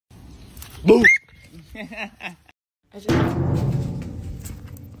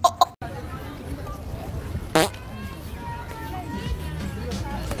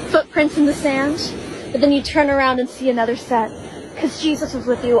Footprints in the sand, but then you turn around and see another set, because Jesus was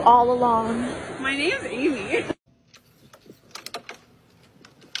with you all along. My name's Amy.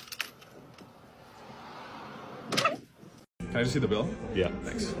 Can I just see the bill? Yeah.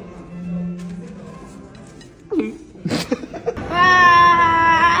 Thanks.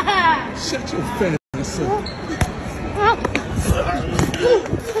 Shut your face.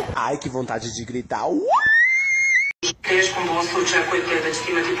 Ai, que vontade de gritar. Teškom poslu očekujete da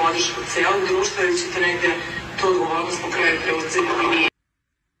ćete imati podršku celog društva ili ćete negde tu odgovornost po kraju preuzeti.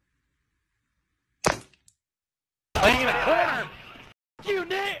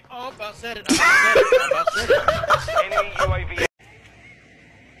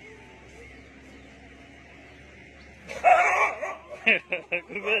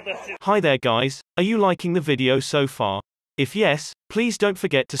 Hi there guys, are you liking the video so far? If yes, please don't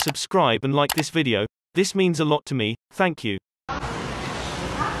forget to subscribe and like this video, this means a lot to me, thank you.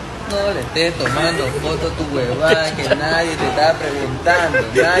 No le estés tomando foto a tu huevada que nadie te está preguntando.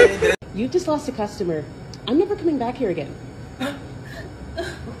 You just lost a customer. I'm never coming back here again.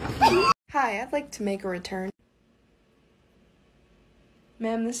 Hi, I'd like to make a return.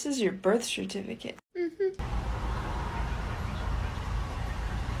 Ma'am, this is your birth certificate.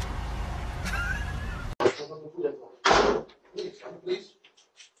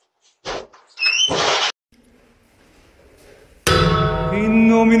 In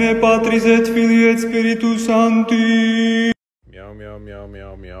nomine Patris et Filii et Spiritus Sancti. Meow meow meow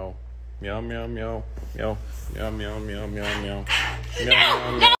meow meow. Meow meow meow meow meow meow meow meow meow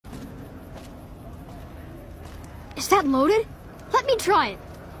meow. Is that loaded? Let me try it.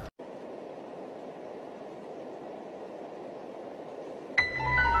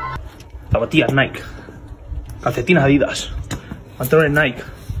 Zapatillas Nike. Calcetines Adidas. Pantalones Nike.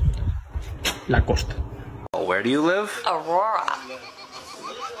 Lacoste. Where do you live? Aurora.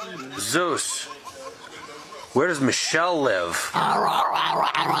 Zeus. Where does Michelle live?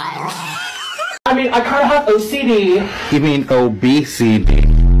 I mean, I kind of have OCD. You mean obesity?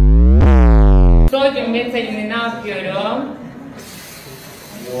 Soyduğum metalini ne yapıyorum?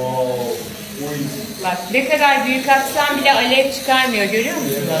 Bak ne kadar büyük atsam bile alev çıkarmıyor, görüyor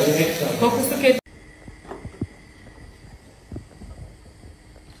musunuz? Kokusu kötü.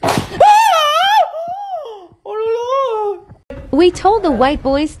 We told the white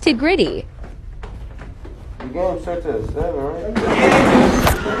boys to gritty. The game starts at 7, right?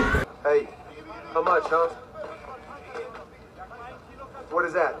 Hey, how much, huh? What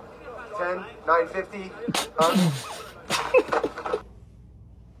is that? 10? 9.50? Huh?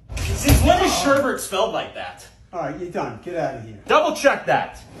 Since when is sherbet spelled like that? Alright, you're done. Get out of here. Double check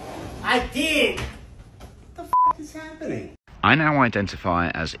that. I did! What the f is happening? I now identify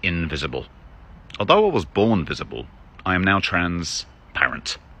as invisible. Although I was born visible, I am now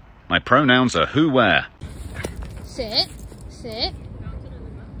transparent. My pronouns are who, where. Sit. Sit.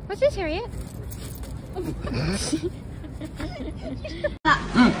 What's this, Harriet?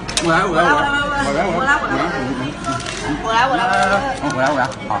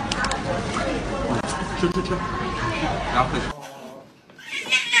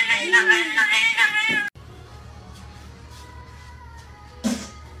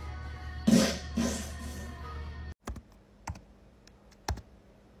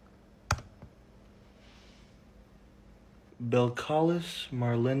 Belcalis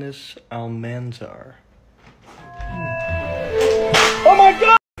marlinus almanzar. Oh my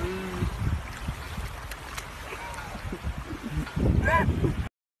god!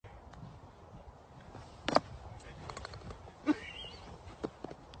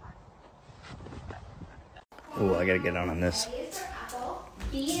 Oh, I gotta get on this. A is for apple,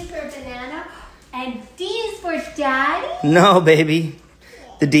 B is for banana, and D is for daddy? No, baby.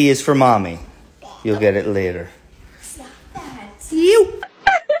 The D is for mommy. You'll get it later. You.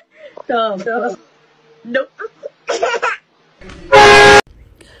 No. Nope.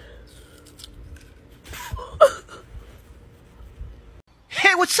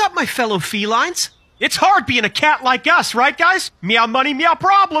 Hey, what's up, my fellow felines? It's hard being a cat like us, right, guys? Meow money, meow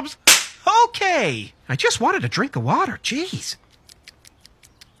problems. Okay. I just wanted a drink of water. Jeez.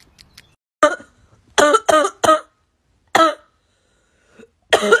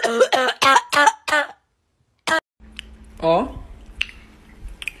 Ó.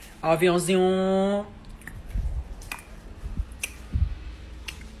 Aviãozinho.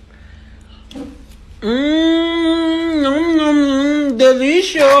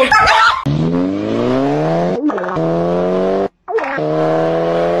 Delícia.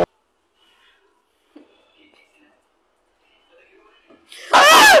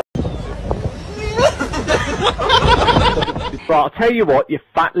 Right, I'll tell you what, you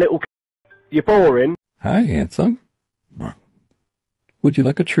fat little you're boring. Hi, handsome. Would you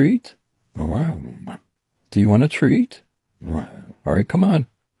like a treat? Do you want a treat? All right, come on.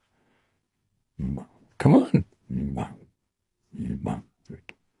 Come on.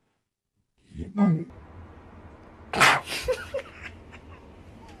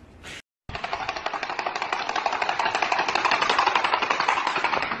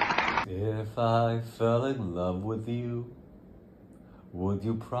 If I fell in love with you, would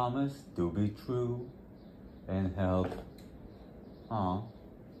you promise to be true and help? Aw.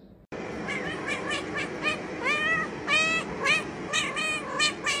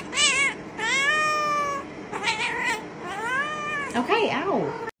 Okay,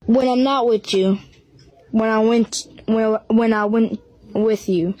 ow. When I'm not with you, when I went with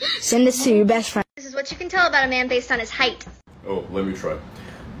you, send this to your best friend. This is what you can tell about a man based on his height. Oh, let me try.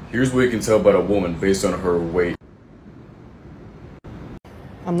 Here's what you can tell about a woman based on her weight.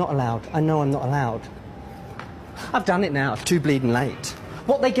 I'm not allowed. I know I'm not allowed. I've done it now. It's too bleeding late.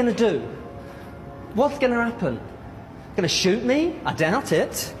 What are they gonna do? What's gonna happen? Gonna shoot me? I doubt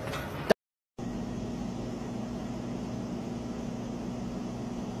it.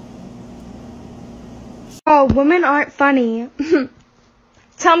 Oh, women aren't funny.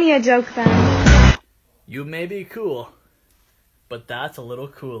 Tell me a joke then. You may be cool, but that's a little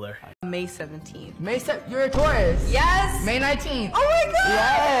cooler. May 17th. You're a Taurus. Yes. May 19th. Oh my god.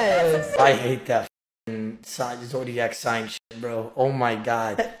 Yes. I hate that zodiac sign shit, bro. Oh my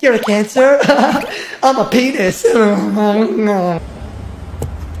god. You're a Cancer? I'm a penis.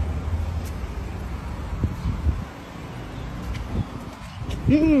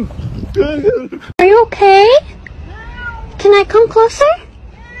 Are you okay? Can I come closer?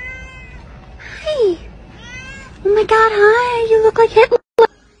 Hi. Oh my god, hi. You look like Hitler.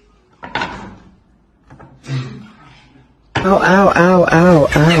 Ow, ow, ow, ow,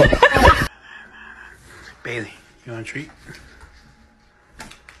 ow. Bailey, you want a treat?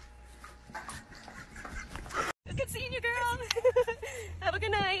 It's good seeing you, girl. Have a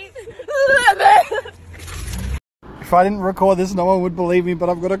good night. If I didn't record this, no one would believe me, but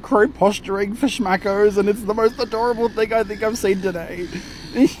I've got a crew posturing for schmackos, and it's the most adorable thing I think I've seen today.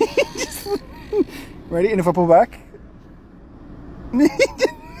 Ready? And if I pull back?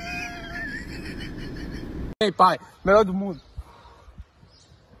 Hey, pai, melhor do mundo.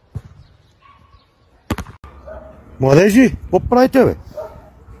 Mladeži, popravite bе.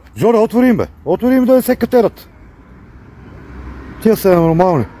 Žore, otvorim bе. Otvorim da je sekreterat. Tijel se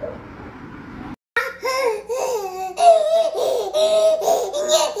normalni.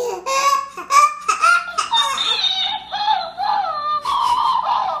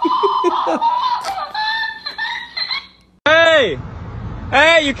 Hey!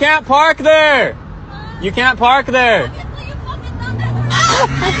 Hey, you can't park there! You can't park there!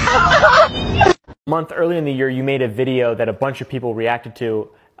 A month earlier in the year, you made a video that a bunch of people reacted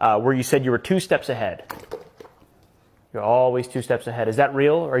to where you said you were 2 steps ahead. You're always 2 steps ahead. Is that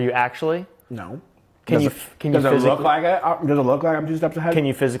real? Or are you actually? No. Does it look like it? Does it look like I'm 2 steps ahead? Can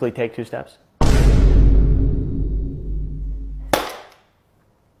you physically take 2 steps?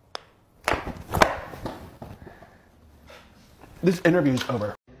 This interview's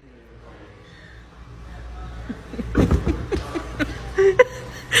over.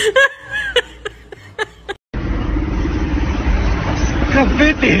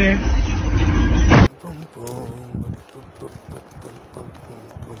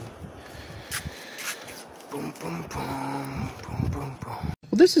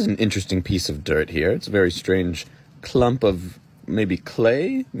 Well, this is an interesting piece of dirt here. It's a very strange clump of maybe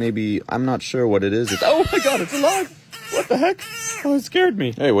clay. Maybe, I'm not sure what it is. Oh my god, it's alive! What the heck? Oh, it scared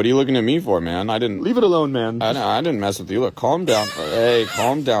me. Hey, what are you looking at me for, man? I didn't... Leave it alone, man. I didn't mess with you. Look, calm down. Hey,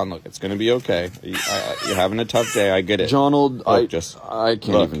 calm down. Look, it's gonna be okay. You're having a tough day. I get it. Jonald, I can't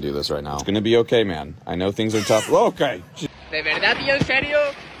even do this right now. It's gonna be okay, man. I know things are tough. Okay. ¿De verdad, tío? ¿En serio?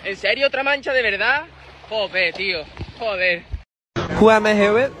 ¿En serio otra mancha de verdad? Joder, tío. Joder. Who am I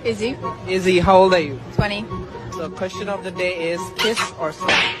here with? Izzy. Izzy, how old are you? 20. So question of the day is kiss or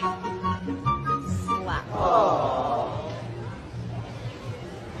slap? Slap. Oh.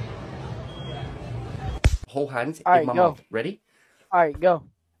 Hold hands All right, in my go. mouth. Ready? Alright, go.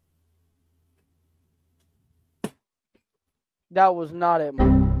 That was not it,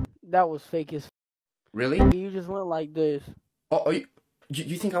 man. That was fake as Really? You just went like this. Oh,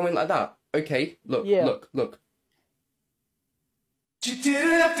 you think I went like that? Okay, look, Yeah. look. You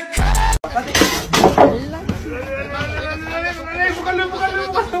didn't have to cry.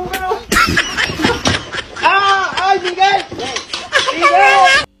 ¡Ay, Miguel!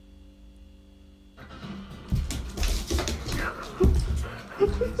 ¡Miguel!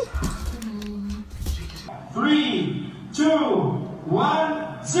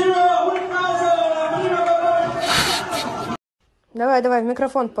 Давай, в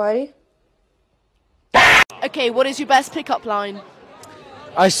микрофон пари. Okay, what is your best pickup line?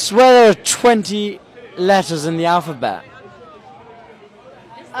 I swear there are 20 letters in the alphabet.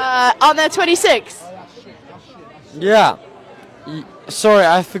 Aren't there 26? Yeah. Sorry,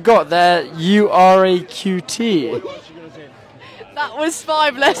 I forgot that U-R-A-Q-T. That was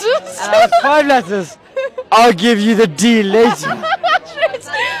 5 letters. 5 letters. I'll give you the D later.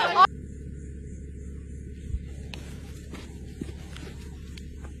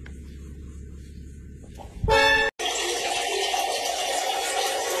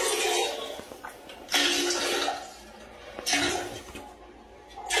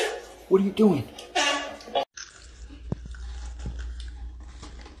 What are you doing?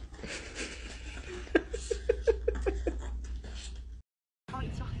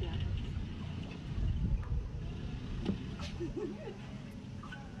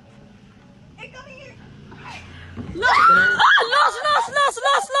 Los!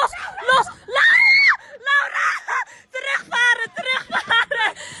 Laura! Terugvaren!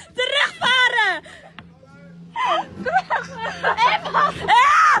 Eva!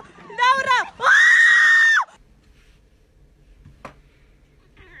 Laura!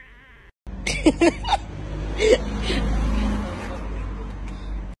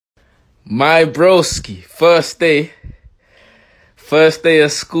 My broski, first day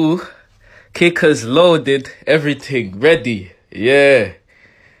of school, kickers loaded, everything ready, yeah.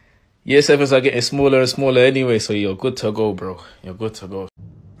 Year 7s are getting smaller and smaller anyway, so you're good to go, bro. You're good to go.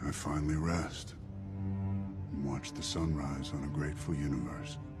 I finally rest and watch the sunrise on a grateful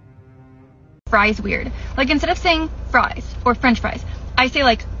universe. Fries weird. Like instead of saying fries or French fries, I say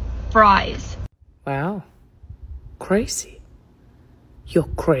like fries. Wow. Crazy. You're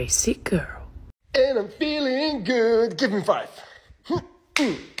crazy, girl. And I'm feeling good. Give me 5.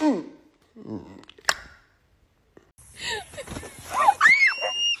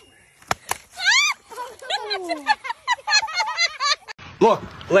 Look,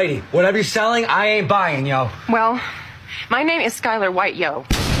 lady, whatever you're selling, I ain't buying, yo. Well, my name is Skylar White, yo.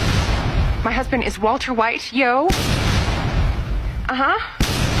 My husband is Walter White, yo. Uh-huh.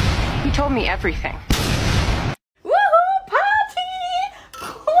 He told me everything. Woohoo! Party!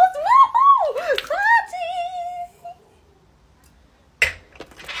 Woohoo! Party!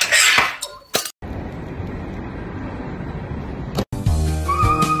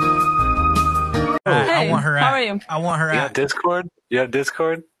 Hey, I want her how are you? I want her You at. have Discord? You have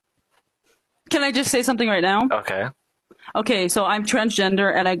Discord? Can I just say something right now? Okay. Okay, so I'm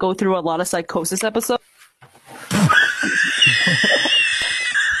transgender and I go through a lot of psychosis episodes.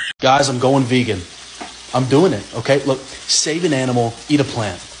 Guys, I'm going vegan. I'm doing it, okay? Look, save an animal, eat a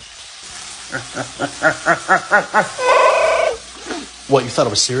plant. What, you thought I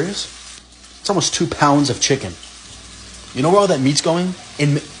was serious? It's almost 2 pounds of chicken. You know where all that meat's going?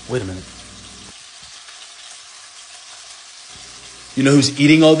 Wait a minute. You know who's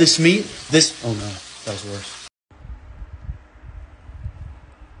eating all this meat? Oh no, that was worse.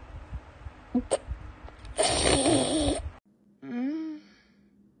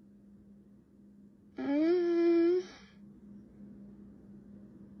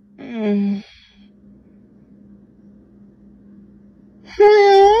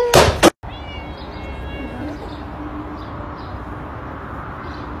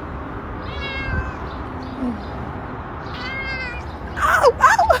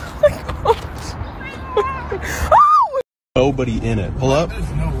 Nobody in it. Pull up.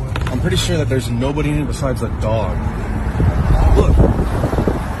 I'm pretty sure that there's nobody in it besides a dog. Look.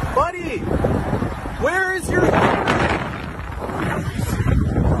 Buddy! Where is your...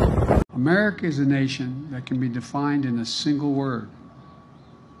 America is a nation that can be defined in a single word.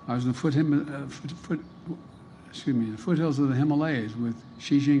 I was in the foothills of the Himalayas with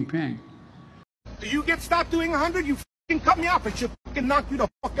Xi Jinping. Do you get stopped doing 100? You fucking cut me off. I should fucking knock you the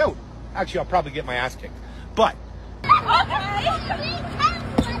fuck out. Actually, I'll probably get my ass kicked. But...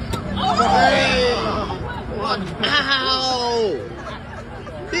 Ow!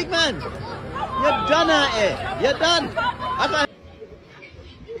 Big man! You're done at it! You're done!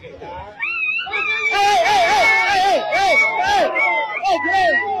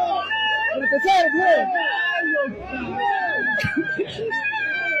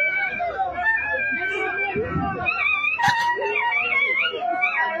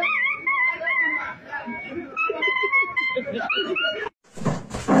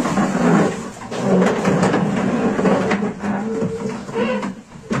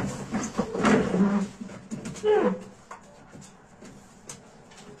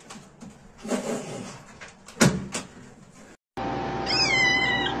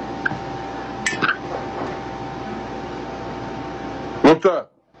 Monta.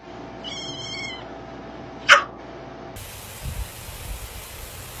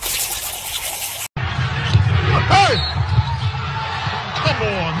 Hey! Come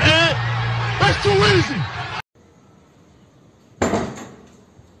on, man! That's too easy!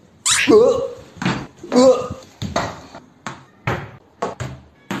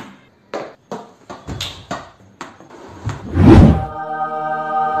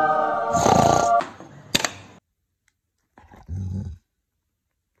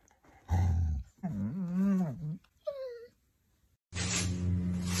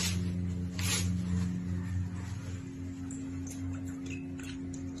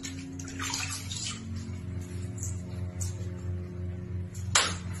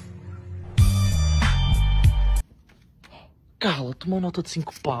 Carla, tomou nota de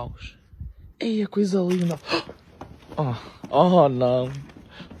 5 paus. Ei, a coisa linda. Oh não.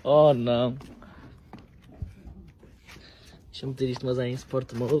 Oh não. Deixa-me meter isto, mas é em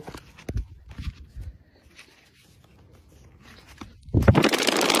sport mode.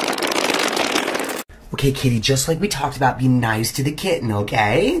 Okay, kitty, just like we talked about, be nice to the kitten,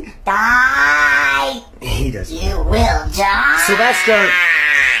 okay? Die! He does. You will die! Sylvester!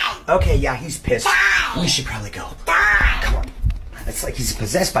 Okay, yeah, he's pissed. Die. We should probably go. Die. Come on. It's like he's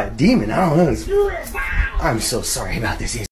possessed by a demon. I don't know. I'm so sorry about this.